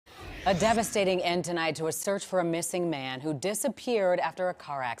A devastating end tonight to a search for a missing man who disappeared after a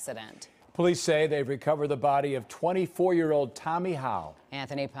car accident. Police say they've recovered the body of 24-year-old Tommy Howe.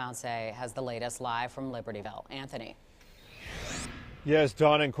 Anthony Ponce has the latest live from Libertyville. Anthony. Yes,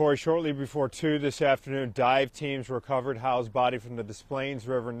 Dawn and Corey, shortly before 2 this afternoon, dive teams recovered Howe's body from the Des Plaines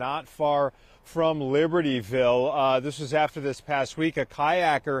River not far from Libertyville. This was after this past week. A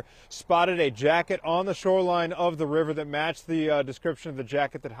kayaker spotted a jacket on the shoreline of the river that matched the description of the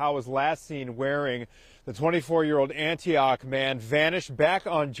jacket that Howe was last seen wearing. The 24-year-old Antioch man vanished back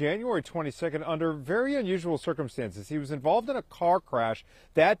on January 22nd under very unusual circumstances. He was involved in a car crash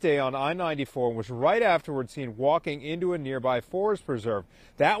that day on I-94 and was right afterwards seen walking into a nearby forest preserve.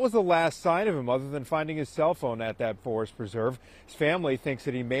 That was the last sign of him, other than finding his cell phone at that forest preserve. His family thinks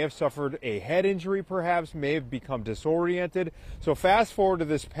that he may have suffered a head injury, perhaps, may have become disoriented. So fast forward to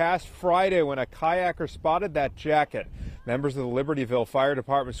this past Friday when a kayaker spotted that jacket. Members of the Libertyville Fire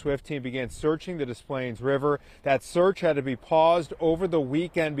Department SWIFT team began searching the Des Plaines River. That search had to be paused over the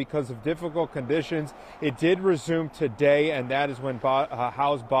weekend because of difficult conditions. It did resume today, and that is when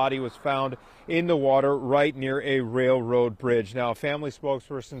Howe's body was found in the water right near a railroad bridge. Now, a family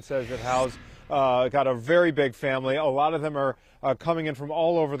spokesperson says that Howe's got a very big family. A lot of them are coming in from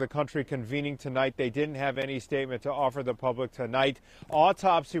all over the country, convening tonight. They didn't have any statement to offer the public tonight.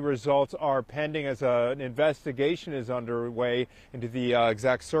 Autopsy results are pending as an investigation is underway into the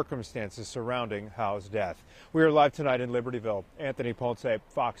exact circumstances surrounding Howe's death. We are live tonight in Libertyville. Anthony Ponce,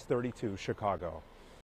 Fox 32, Chicago.